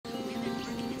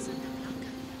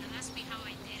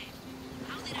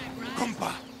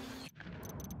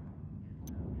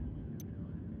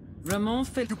Ramon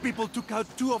Feliz. You people took out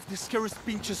two of the scariest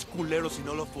pinches culeros in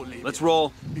all of Bolivia. Let's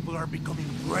roll. People are becoming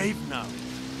brave now.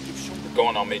 You've shown them. Go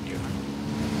on, I'll meet you.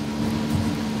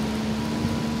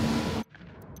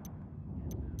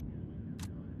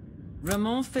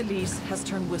 Ramon Feliz has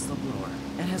turned whistleblower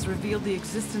and has revealed the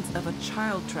existence of a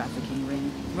child trafficking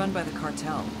ring run by the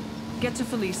cartel. Get to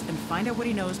Feliz and find out what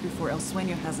he knows before El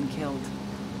Sueño has him killed.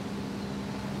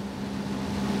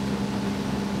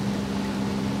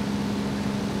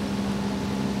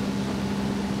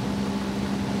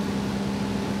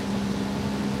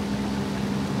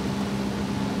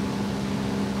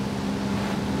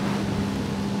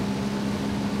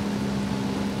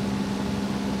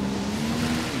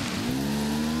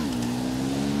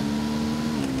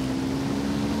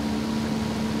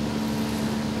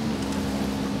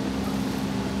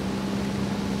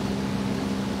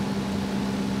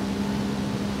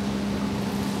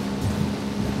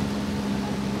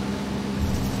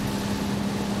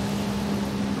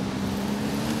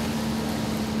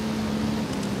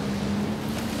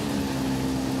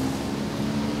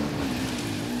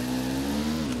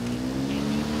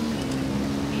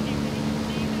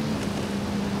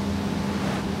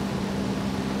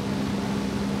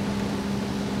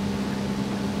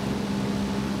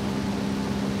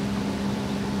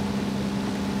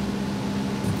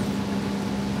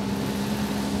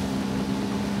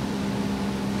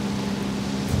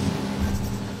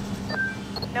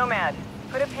 Nomad,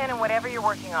 put a pin in whatever you're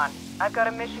working on. I've got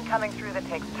a mission coming through that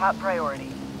takes top priority.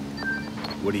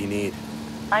 What do you need?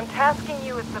 I'm tasking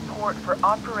you with support for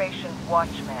Operation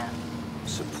Watchman.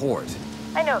 Support?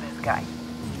 I know this guy.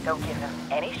 Don't give him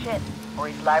any shit, or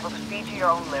he's liable to feed you your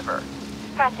own liver.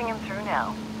 Patching him through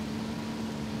now.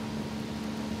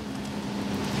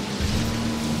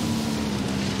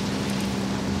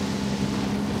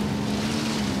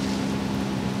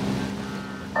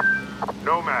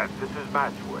 Nomad, this is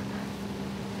Matchwood.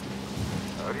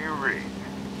 How do you read?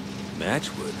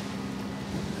 Matchwood?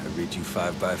 I read you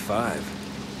 5 by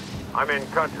 5. I'm in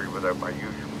country without my usual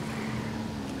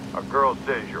key. A girl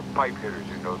says you're pipe hitters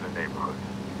who know the neighborhood.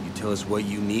 You tell us what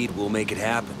you need, we'll make it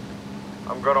happen.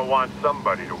 I'm gonna want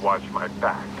somebody to watch my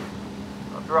back.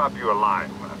 I'll drop you a line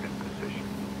when I'm in position.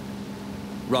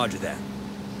 Roger that.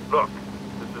 Look,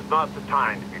 this is not the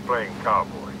time to be playing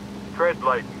cowboy. Tread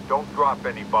lightly. Don't drop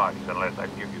any bodies unless I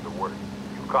give you the word.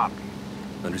 You copy?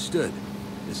 Understood.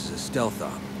 This is a stealth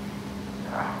op.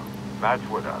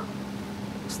 Matchwood out.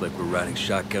 Looks like we're riding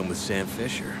shotgun with Sam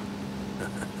Fisher.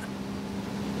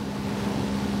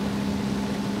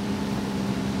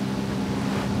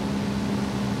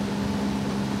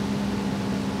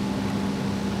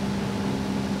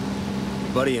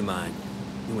 A buddy of mine,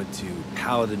 he went to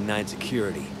Paladin 9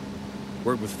 Security.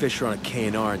 Worked with Fisher on a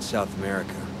K&R in South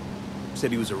America. Said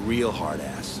he was a real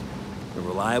hard-ass. And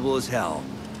reliable as hell,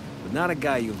 but not a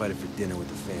guy you invited for dinner with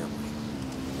the family.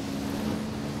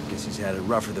 Guess he's had it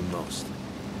rougher than most.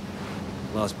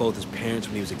 Lost both his parents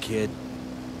when he was a kid.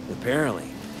 And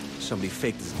apparently, somebody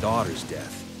faked his daughter's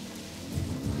death.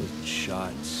 He was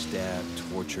shot, stabbed,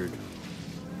 tortured.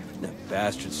 And that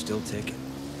bastard's still ticking.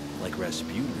 Like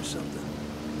Rasputin or something.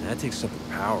 And that takes something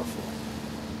powerful.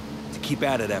 To keep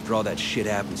at it after all that shit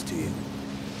happens to you.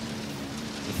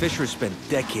 The Fisher spent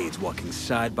decades walking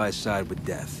side by side with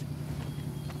death.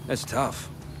 That's tough.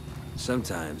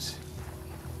 Sometimes,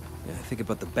 I think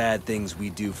about the bad things we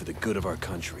do for the good of our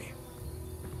country.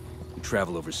 We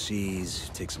travel overseas,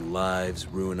 take some lives,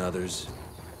 ruin others.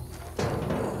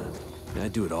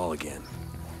 I'd do it all again,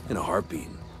 in a heartbeat.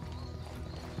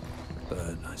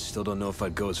 But I still don't know if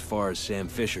I'd go as far as Sam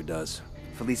Fisher does.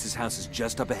 Felice's house is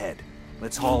just up ahead.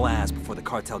 Let's haul ass before the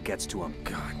cartel gets to him.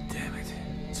 God damn it.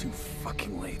 Too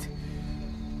fucking late.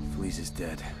 Felice is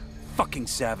dead. Fucking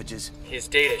savages. His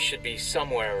data should be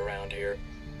somewhere around here.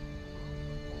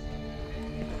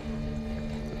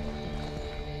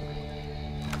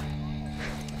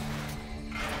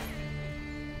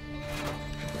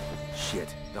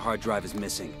 Shit. The hard drive is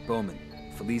missing. Bowman,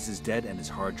 Felice is dead and his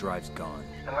hard drive's gone.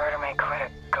 The murder made quite a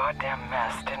goddamn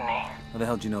mess, didn't he? How the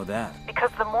hell did you know that?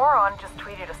 Because the moron just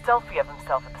tweeted a selfie of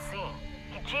himself at the scene.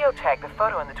 He geotagged the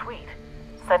photo in the tweet.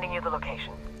 Sending you the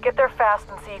location. Get there fast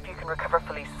and see if you can recover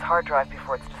Felice's hard drive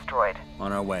before it's destroyed.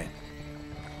 On our way.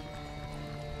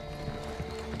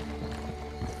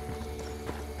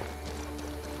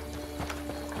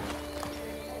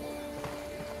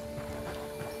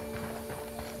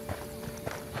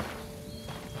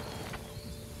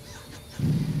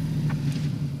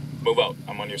 Move out.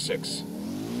 I'm on your 6.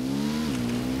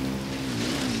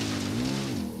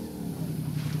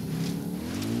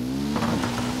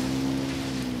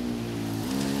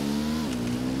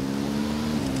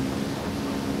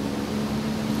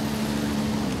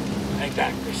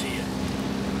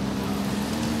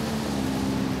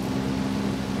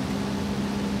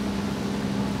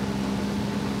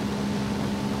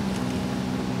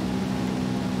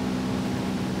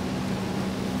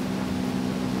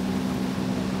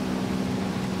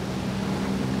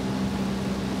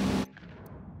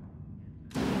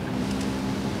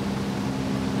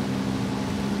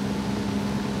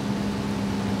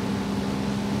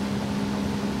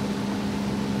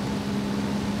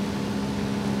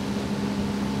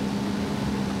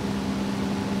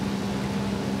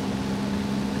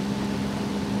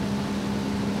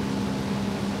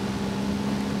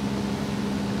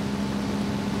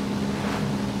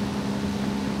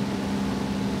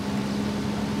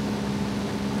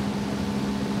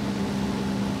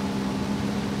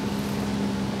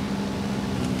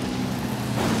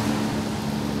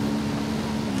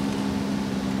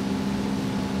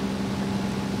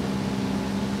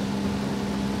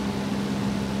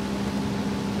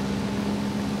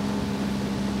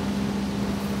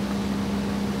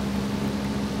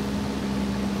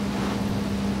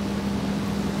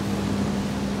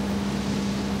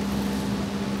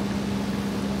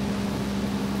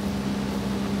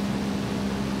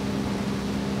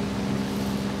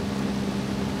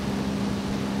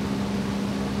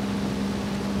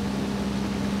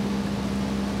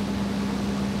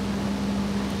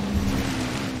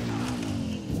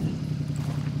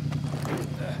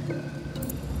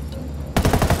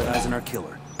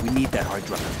 killer. We need that hard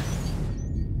drive.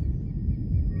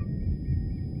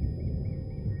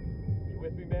 You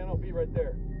with me, man? I'll be right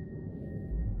there.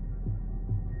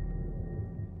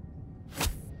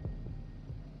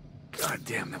 God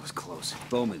damn, that was close.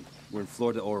 Bowman, we're in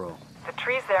Flor de Oro. The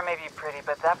trees there may be pretty,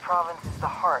 but that province is the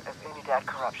heart of Unidad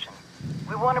corruption.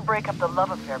 We want to break up the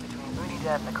love affair between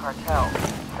Unidad and the cartel.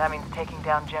 That means taking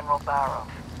down General Barrow.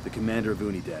 The commander of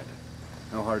Unidad.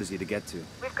 How hard is he to get to?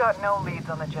 We've got no leads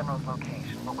on the General's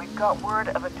location, but we've got word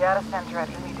of a data center at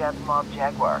Unidad's Mob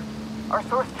Jaguar. Our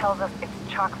source tells us it's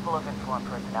chock full of informed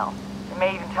personnel. It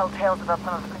may even tell tales about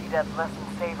some of Unidad's less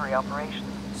than savory operations.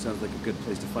 Sounds like a good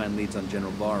place to find leads on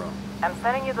General Barrow. I'm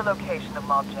sending you the location of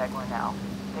Mob Jaguar now.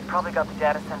 They've probably got the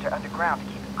data center underground to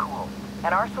keep it cool.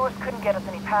 And our source couldn't get us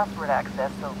any password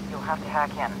access, so you'll have to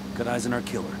hack in. Got eyes on our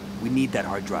killer. We need that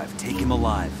hard drive. Take him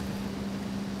alive.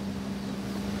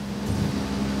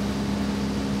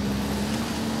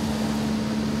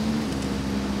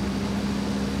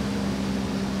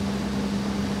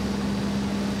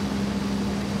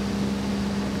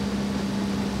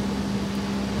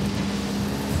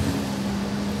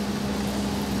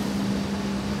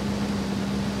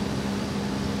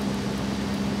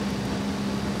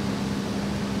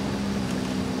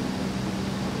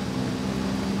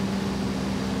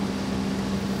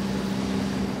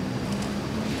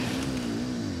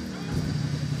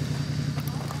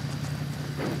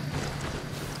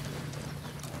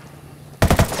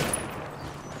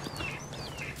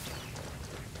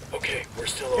 Okay, we're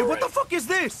still Hey, alright. what the fuck is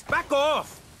this? Back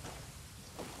off!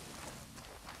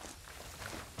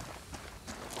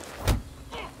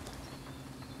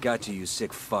 Got you, you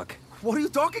sick fuck. What are you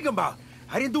talking about?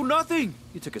 I didn't do nothing!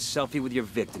 You took a selfie with your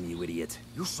victim, you idiot.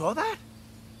 You saw that?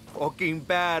 Fucking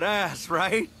badass,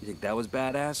 right? You think that was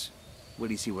badass? What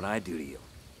do you see when I do to you?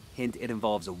 Hint, it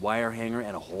involves a wire hanger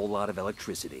and a whole lot of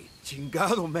electricity.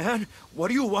 Chingado, man. What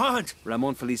do you want?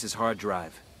 Ramon Feliz's hard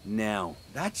drive. Now.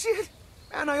 That's it?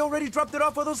 Man, I already dropped it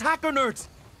off for those hacker nerds.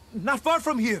 Not far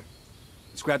from here.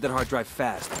 Let's grab that hard drive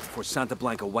fast, before Santa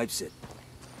Blanca wipes it.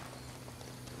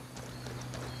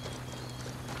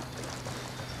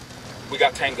 We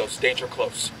got tangos, danger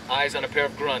close. Eyes on a pair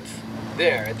of grunts.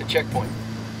 There, at the checkpoint.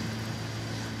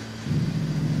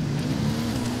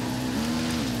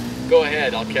 Go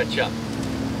ahead, I'll catch up.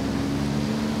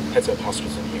 Heads up,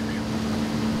 hostiles in the area.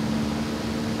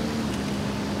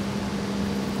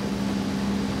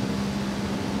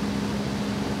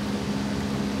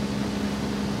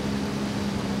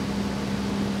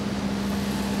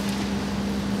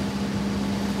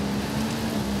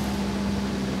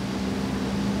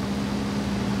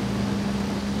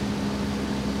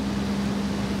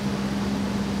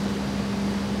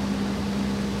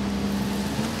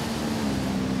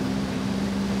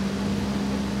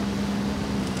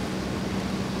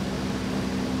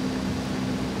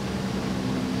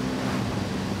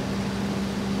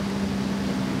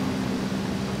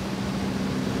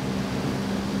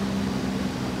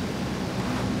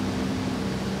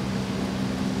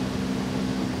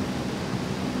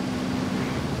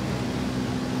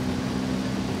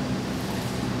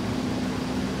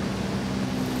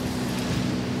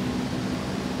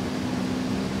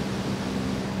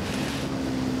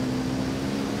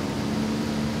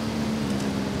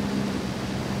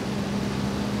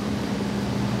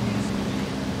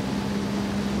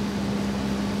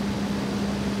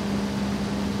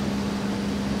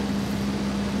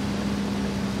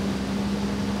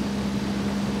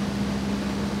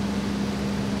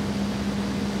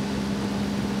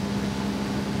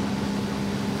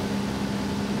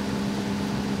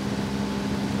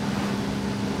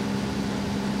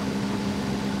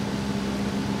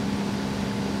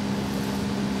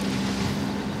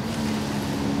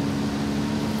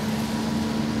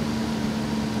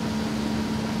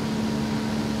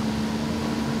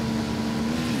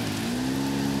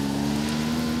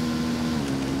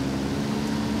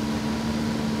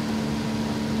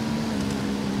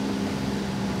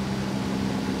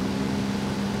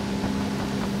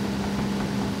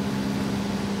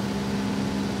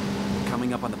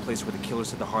 Up on the place where the killer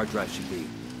said the hard drive should be.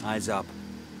 Eyes up.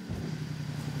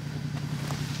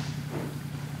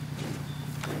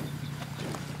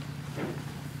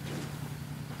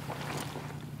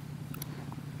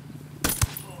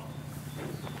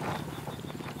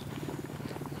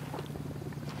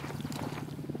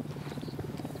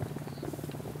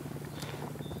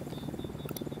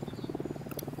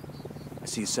 I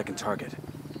see a second target.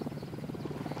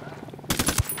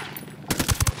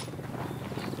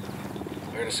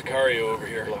 There's a Sicario over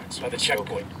here, by the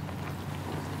checkpoint.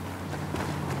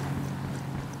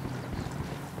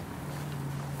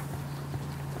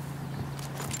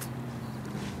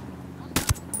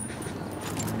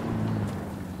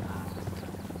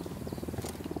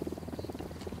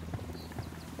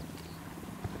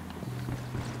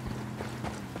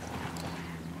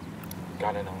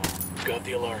 got an alarm. Got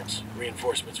the alarms.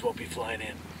 Reinforcements won't be flying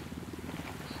in.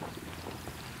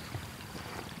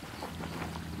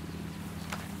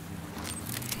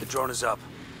 The drone is up.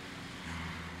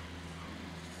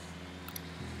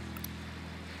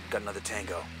 Got another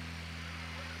tango.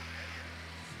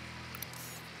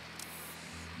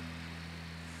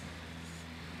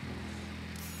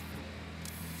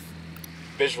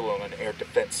 Visual on an air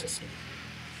defense system.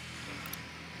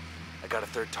 I got a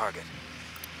third target.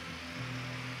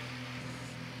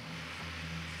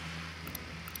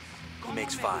 He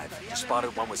makes 5. Just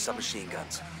spotted one with submachine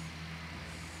guns.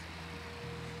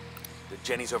 The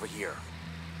Jenny's over here.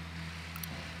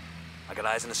 I got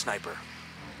eyes on a sniper.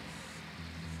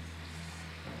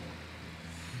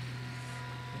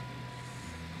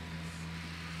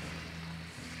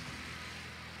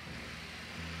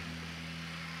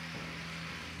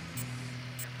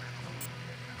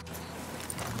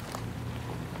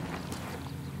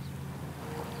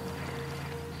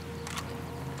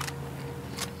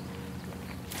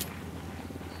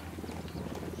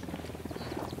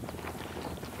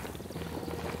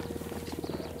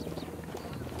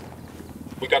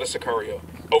 We got a Sicario.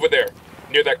 Over there,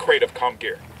 near that crate of comm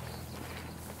gear.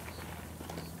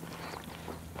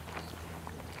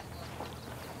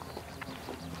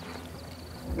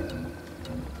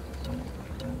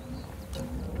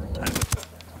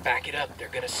 Back it up, they're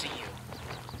gonna see you.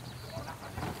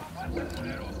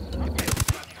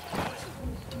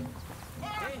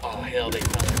 Oh hell, they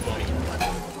found their buddy.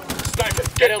 Sniper,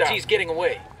 That get down! LT's getting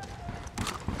away.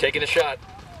 Taking a shot.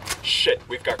 Shit,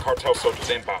 we've got cartel soldiers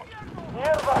inbound.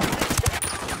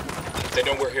 They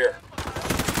know we're here.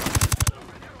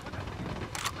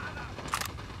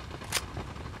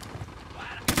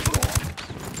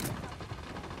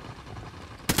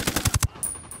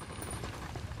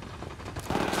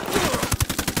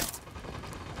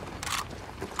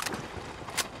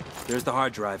 There's the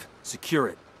hard drive. Secure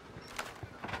it.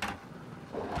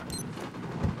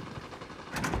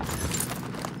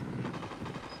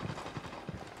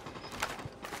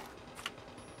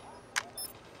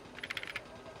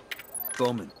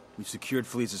 Bowman, we've secured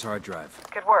Feliz's hard drive.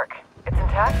 Good work. It's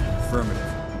intact? Affirmative.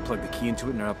 You plug the key into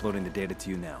it and are uploading the data to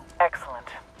you now. Excellent.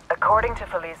 According to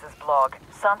Feliz's blog,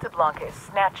 Santa Blanca is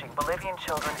snatching Bolivian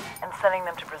children and sending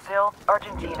them to Brazil,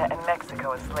 Argentina, and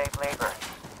Mexico as slave labor.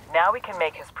 Now we can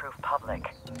make his proof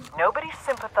public. Nobody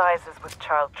sympathizes with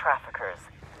child traffickers,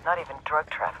 not even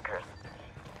drug traffickers.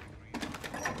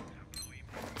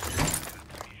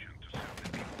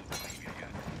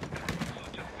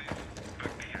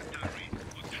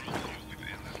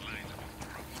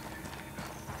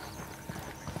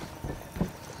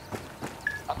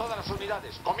 A todas las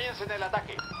unidades, comiencen el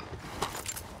ataque.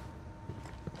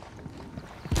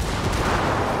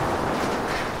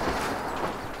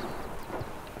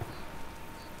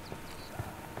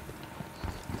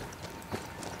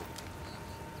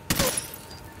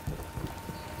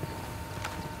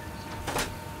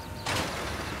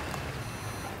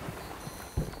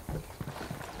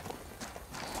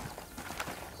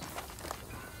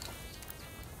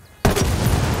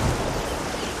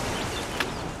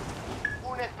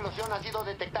 Una explosión ha sido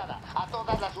detectada. A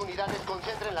todas las unidades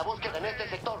concentren la búsqueda en este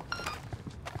sector.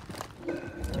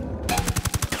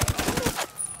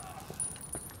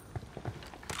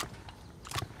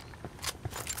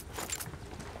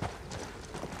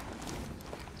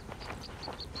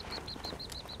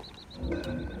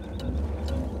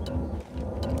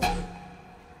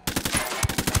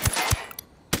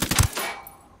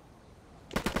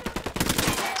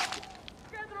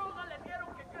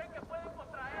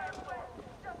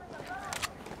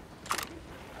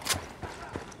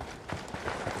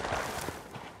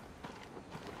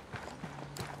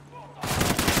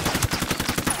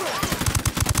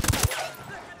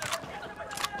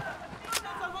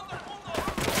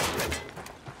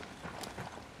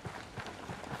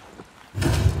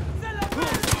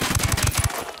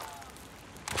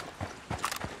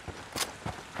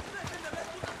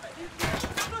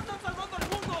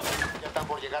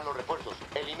 Llegan los refuerzos.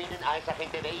 Eliminen a esa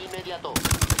gente de inmediato.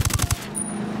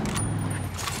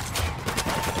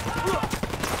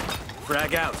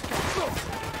 Frag out.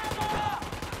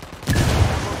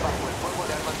 Bajo el fuego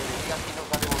de armas enemigas y no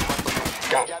sabemos cuántos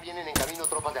son. Ya vienen en camino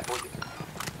tropas de apoyo.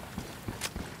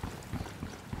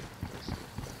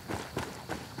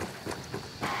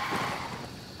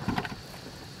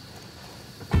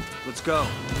 Let's go.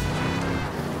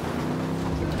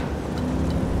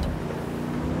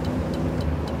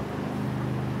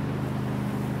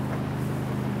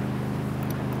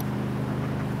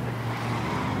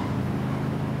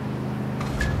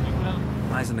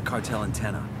 Eyes on the cartel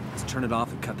antenna. Let's turn it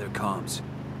off and cut their comms.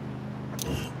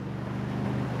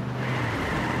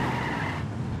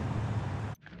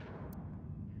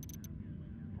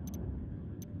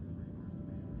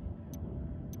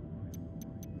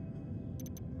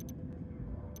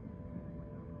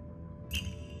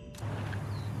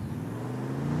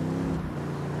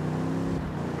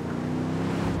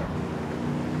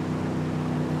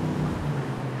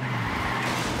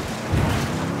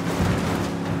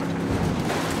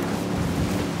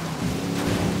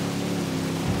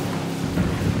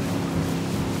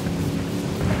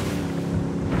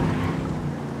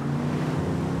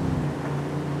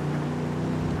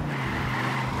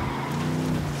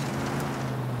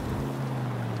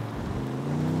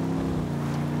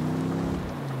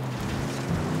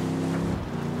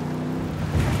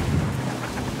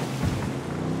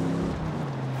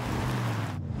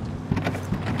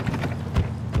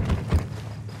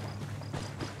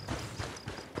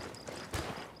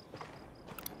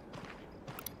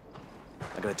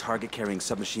 I got a target carrying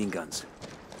submachine guns.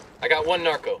 I got one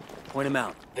narco. Point him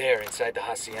out. There, inside the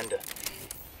hacienda.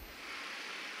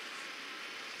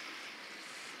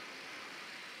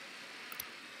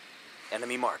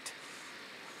 Enemy marked.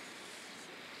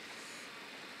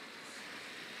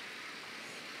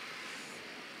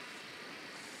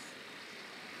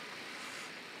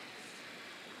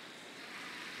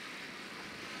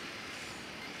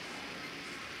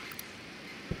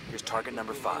 Here's target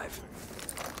number 5.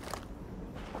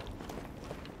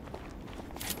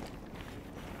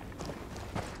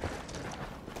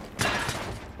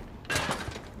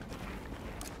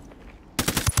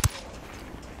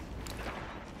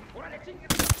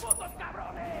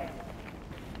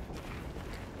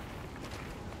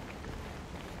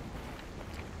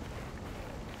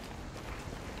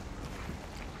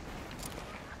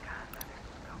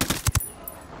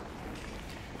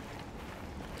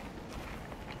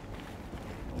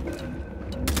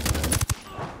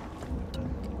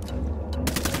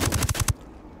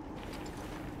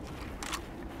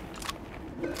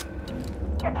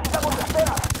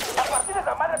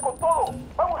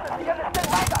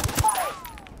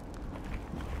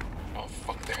 Oh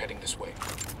fuck, they're heading this way.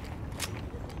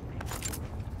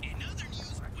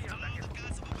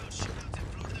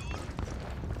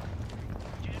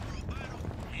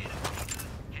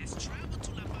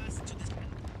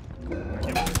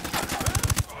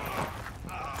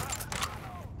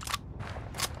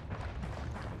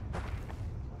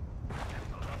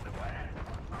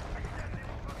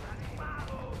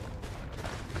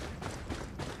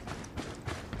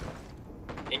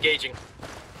 Engaging.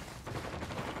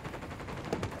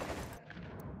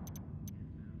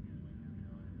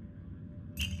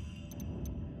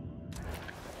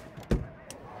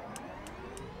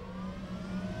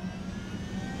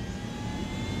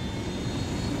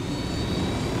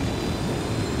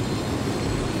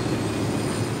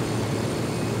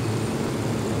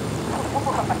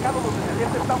 Somos atacados, los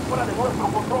rebeldes están fuera de nuestro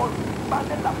control.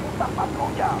 ¡Manden la puta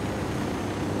patrulla!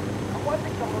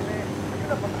 ¡Aguanten, cabrones!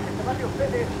 ¡Ayuda para que se vaya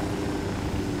ustedes!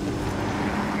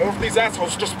 More of these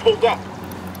assholes just pulled up.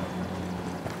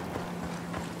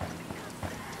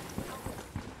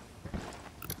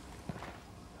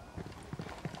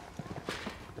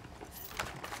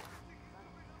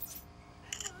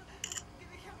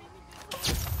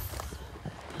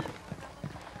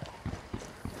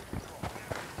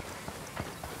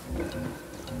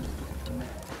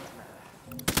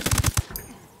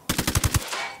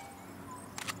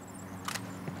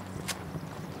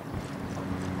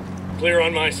 Clear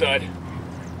on my side.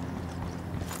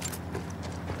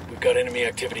 We've got enemy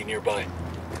activity nearby.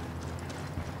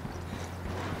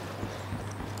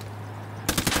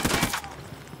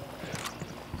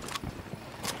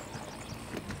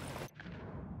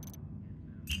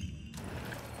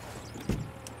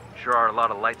 Sure are a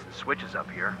lot of lights and switches up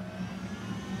here.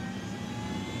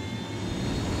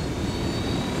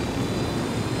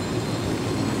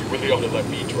 You really ought to let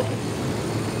me drive.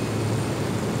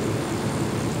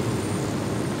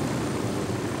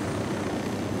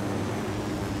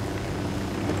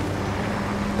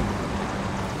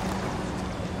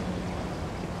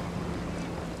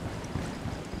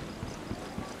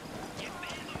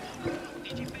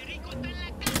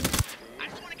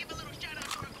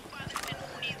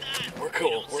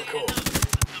 We're cool.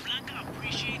 Santa Blanca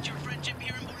appreciates your friendship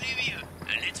here in Bolivia.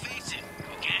 And let's face it,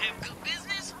 you can't have good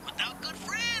business without good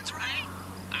friends, right?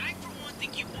 I, for one,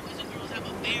 think you boys and girls have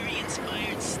a very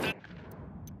inspired style.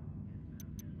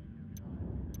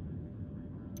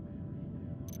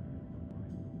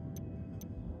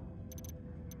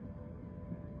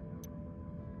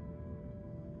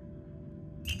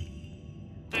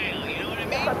 You know what I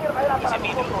mean? ¡Esta mierda era para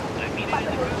nosotros!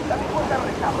 ¡Mátenlo! ¡También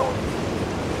fuerte, cabrón!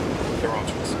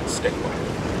 Stay quiet.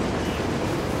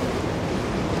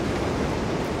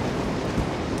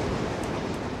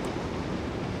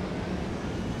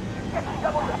 ¿Qué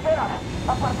chingados esperas?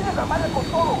 A partir de la madre con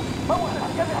todo. Vamos a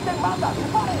enseñarles quién manda.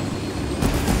 ¡Disparen!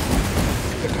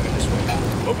 They're coming this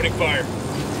way. Opening fire.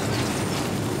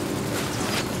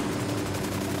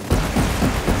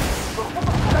 Los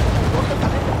putos pilares del norte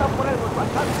también están fuera de nuestro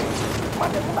alcance.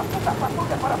 Manden una puta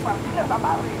patrulla para partirles la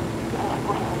madre. Esos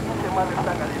hijos de su pinche madre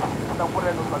están fuera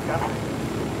de nuestro alcance.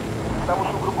 Necesitamos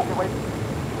un grupo que vaya...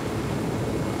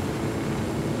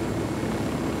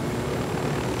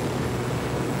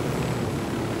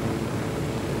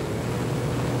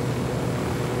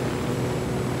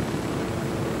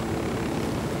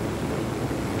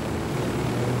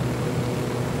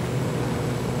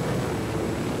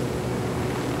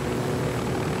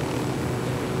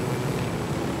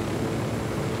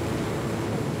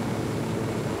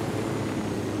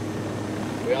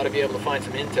 We ought to be able to find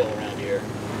some intel around here.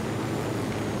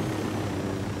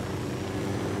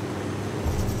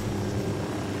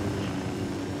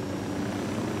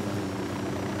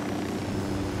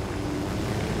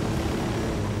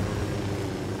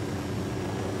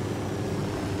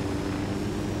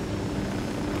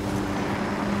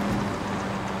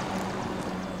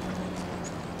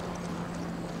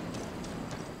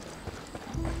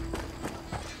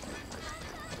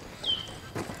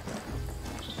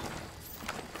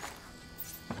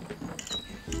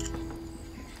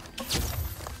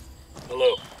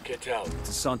 Hello, get out. It's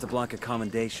a Santa Blanca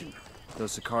commendation.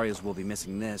 Those Sicarios will be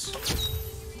missing this.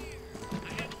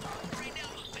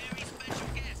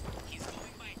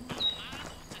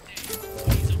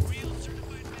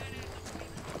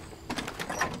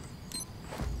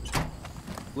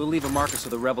 We'll leave a marker so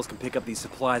the rebels can pick up these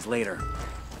supplies later.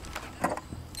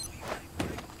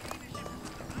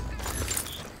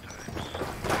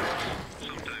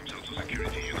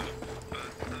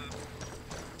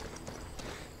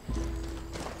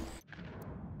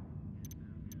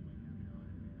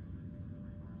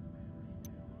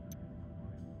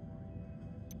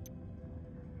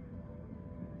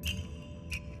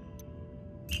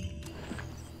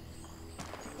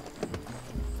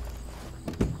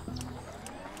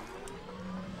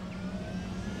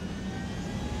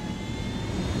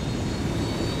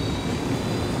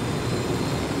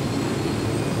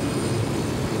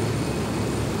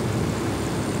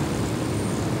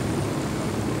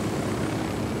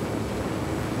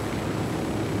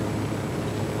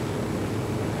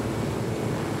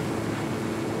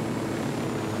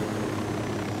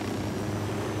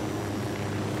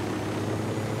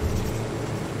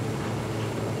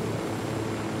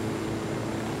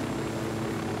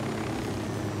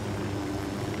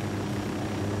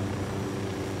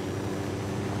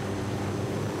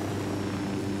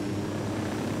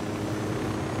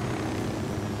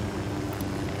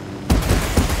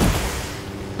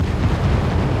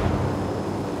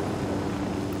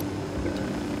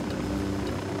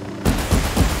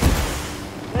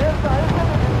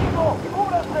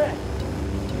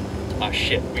 Ah,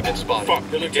 shit, we've been spotted. Fuck,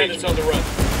 the lieutenant's on the run.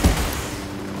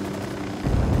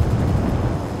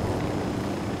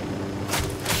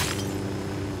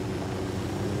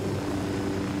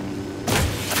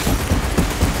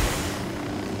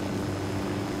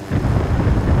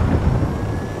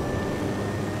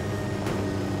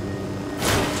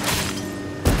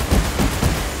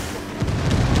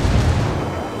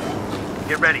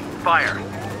 Get ready. Fire.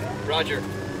 Roger.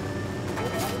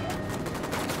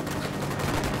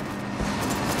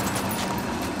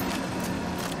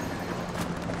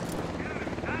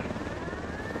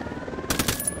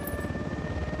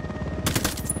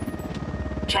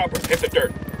 Chopper, hit the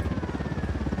dirt.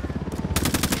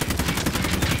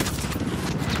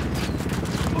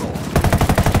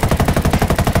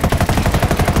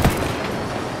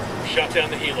 Shot down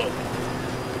the helo.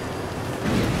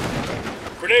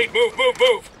 Grenade, move, move,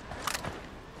 move!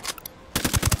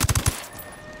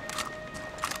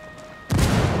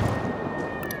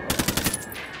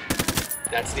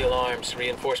 That's the alarms.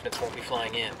 Reinforcements won't be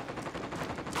flying in.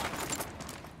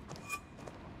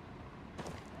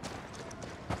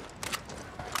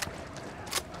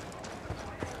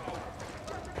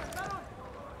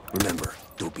 Remember,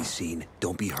 don't be seen,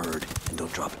 don't be heard, and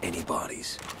don't drop any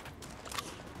bodies.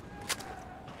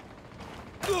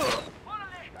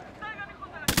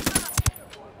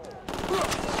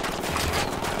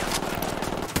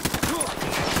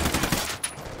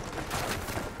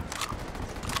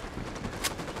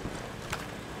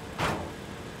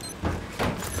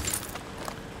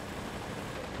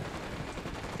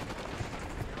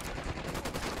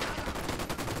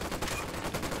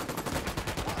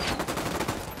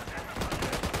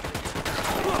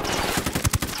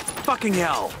 Fucking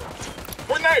hell!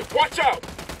 Grenade, watch out!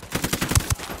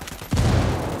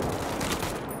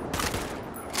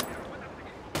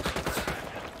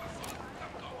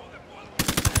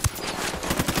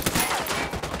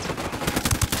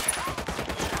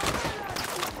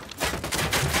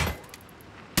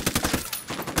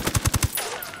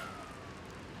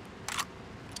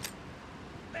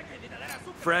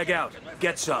 Frag out.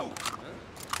 Get some.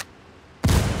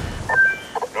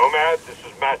 Nomad, this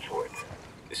is Matchwood.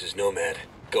 This is Nomad.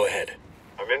 Go ahead.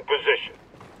 I'm in position.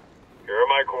 Here are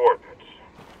my coordinates.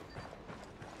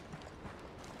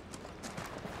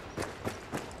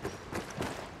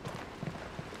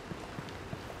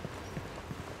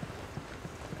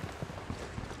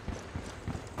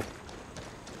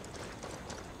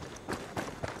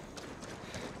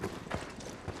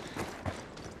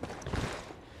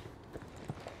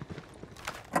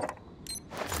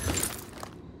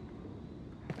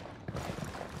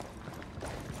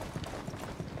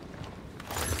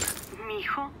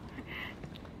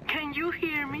 Can you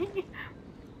hear me?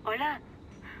 Hola.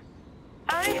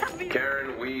 I have been...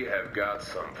 Karen, we have got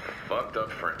some fucked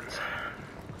up friends.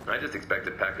 I just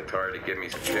expected Pacatari to give me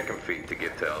some chicken feet to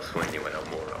give to El Sueño and El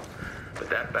Moro. But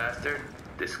that bastard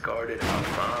discarded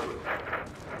Amaru,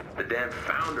 the damn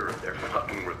founder of their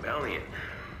fucking rebellion.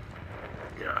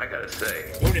 You know, I gotta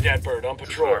say... Wounded that bird, on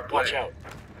patrol. Watch out.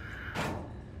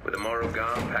 With Amaru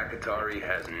gone, Pacatari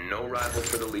has no rival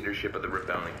for the leadership of the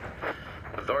rebellion.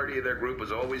 Authority of their group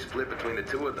was always split between the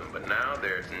two of them, but now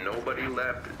there's nobody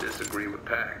left to disagree with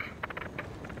Pac.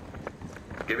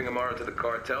 Giving Amaru to the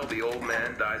cartel, the old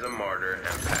man dies a martyr,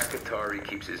 and Pacatari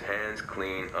keeps his hands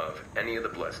clean of any of the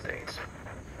bloodstains.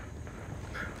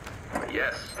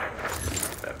 Yes,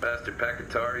 that bastard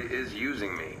Pacatari is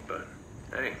using me, but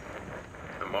hey,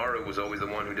 Amaru was always the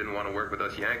one who didn't want to work with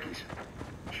us Yankees.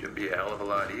 Should be a hell of a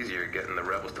lot easier getting the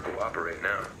rebels to cooperate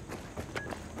now.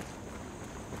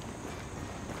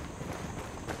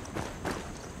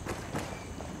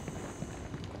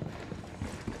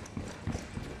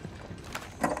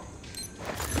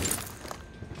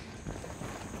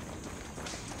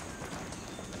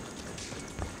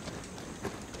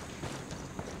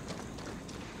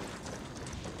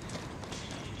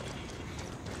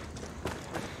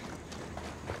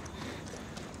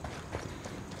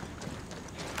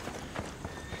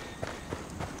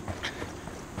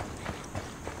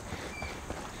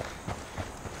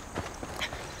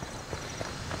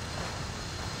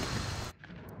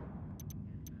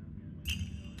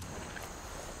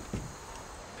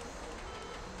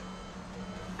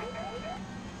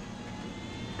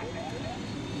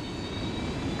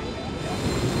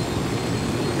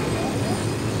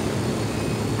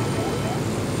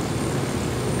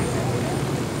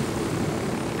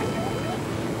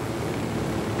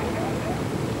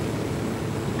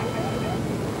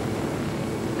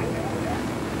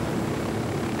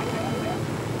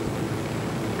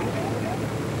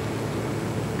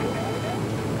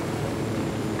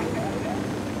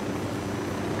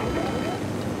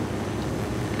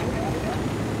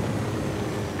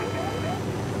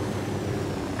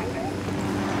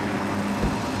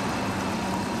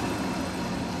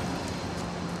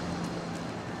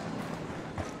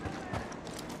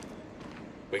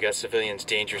 We got civilians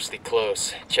dangerously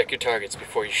close. Check your targets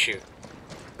before you shoot.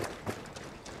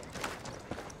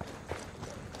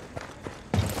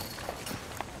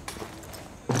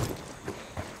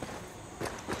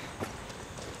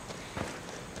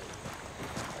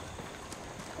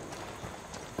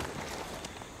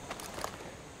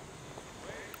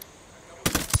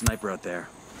 Sniper out there.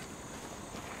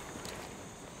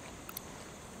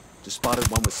 Just spotted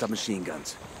one with submachine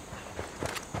guns.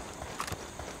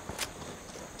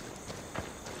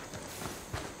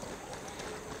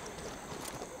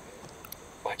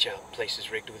 Watch out, place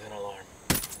is rigged with an alarm.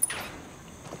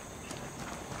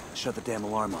 Shut the damn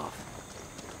alarm off.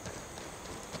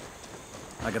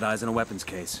 I got eyes on a weapons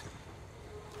case.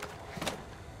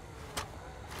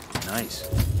 Nice.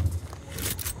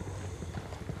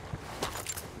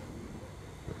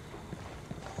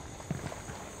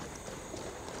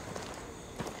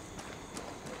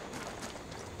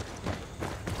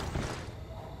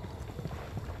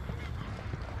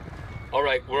 All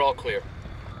right, we're all clear.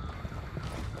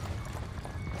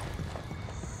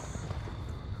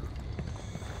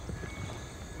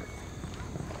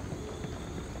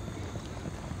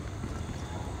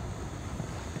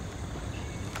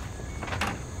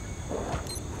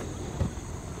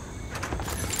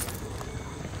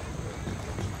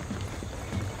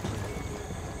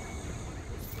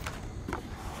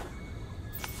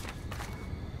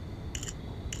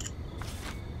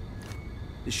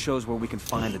 This shows where we can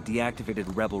find the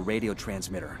deactivated rebel radio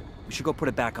transmitter. We should go put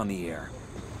it back on the air.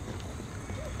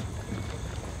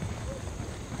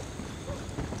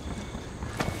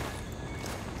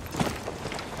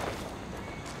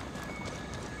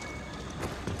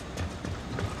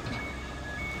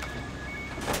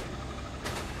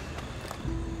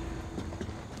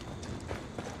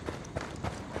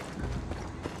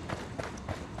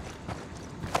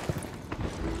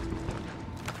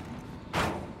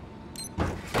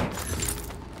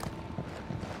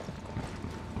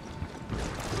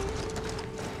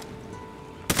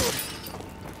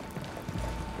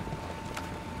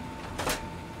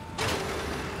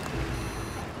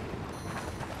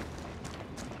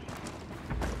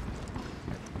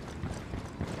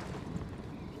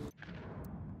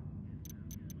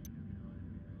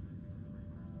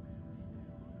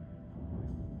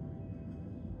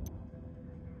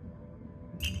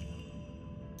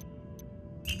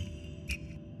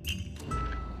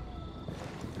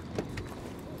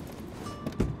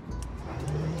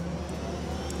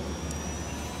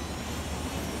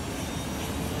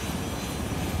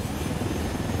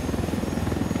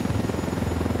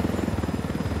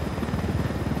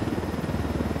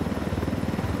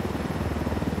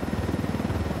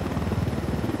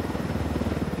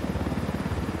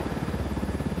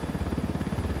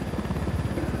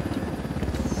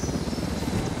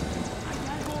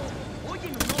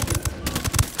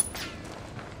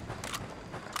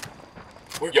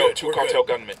 Yo, two cartel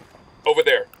gunmen. Over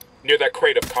there, near that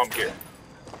crate of comm gear.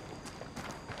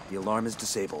 The alarm is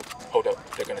disabled. Hold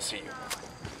up, they're gonna see you.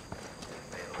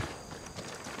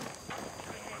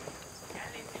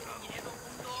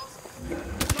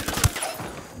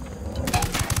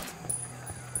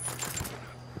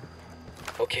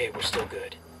 Okay, we're still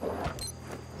good.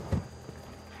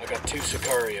 I got 2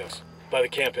 Sicarios by the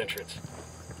camp entrance.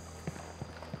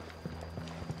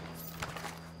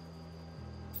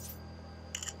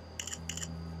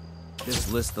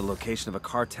 This lists the location of a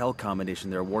cartel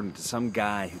combination they're awarding to some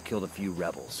guy who killed a few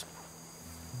rebels.